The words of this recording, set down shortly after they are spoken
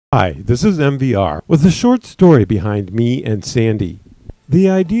Hi, this is MVR with a short story behind me and Sandy. The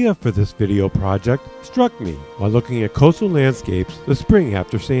idea for this video project struck me while looking at coastal landscapes the spring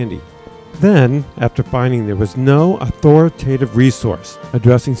after Sandy. Then, after finding there was no authoritative resource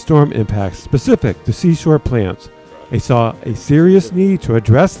addressing storm impacts specific to seashore plants, I saw a serious need to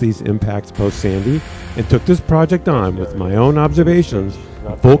address these impacts post-Sandy and took this project on with my own observations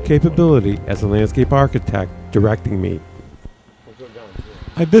and full capability as a landscape architect directing me.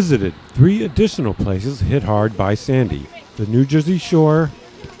 I visited 3 additional places hit hard by Sandy: the New Jersey shore,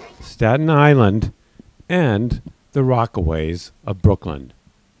 Staten Island, and the ROCKAWAYS of Brooklyn.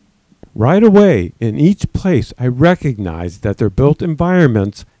 Right away, in each place, I recognized that their built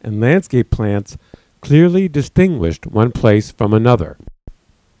environments and landscape plants clearly distinguished one place from another.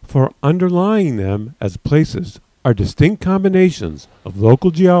 For underlying them as places are distinct combinations of local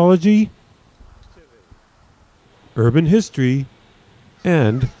geology, urban history,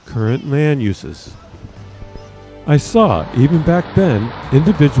 and current land uses. I saw, even back then,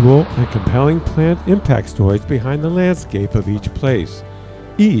 individual and compelling plant impact stories behind the landscape of each place,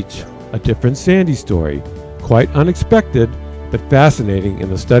 each a different Sandy story, quite unexpected but fascinating in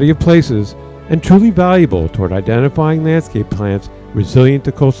the study of places and truly valuable toward identifying landscape plants resilient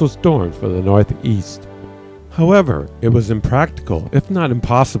to coastal storms for the Northeast. However, it was impractical, if not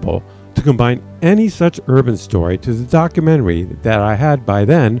impossible, to combine any such urban story to the documentary that I had by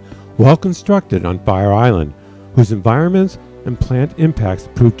then well constructed on Fire Island, whose environments and plant impacts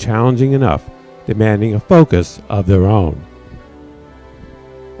proved challenging enough, demanding a focus of their own.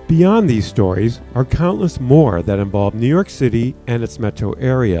 Beyond these stories are countless more that involve New York City and its metro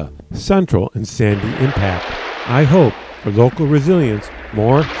area, central in Sandy impact. I hope for local resilience,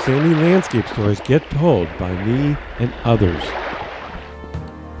 more Sandy landscape stories get told by me and others.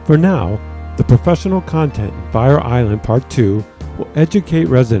 For now, the professional content in Fire Island Part 2 will educate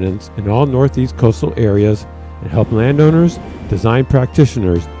residents in all Northeast coastal areas and help landowners, design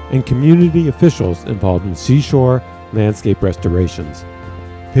practitioners, and community officials involved in seashore landscape restorations.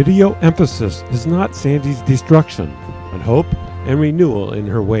 Video emphasis is not Sandy's destruction, but hope and renewal in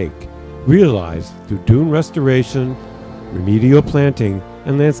her wake, realized through dune restoration, remedial planting,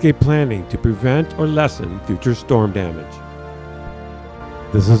 and landscape planning to prevent or lessen future storm damage.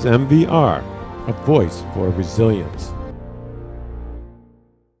 This is MVR, a voice for resilience.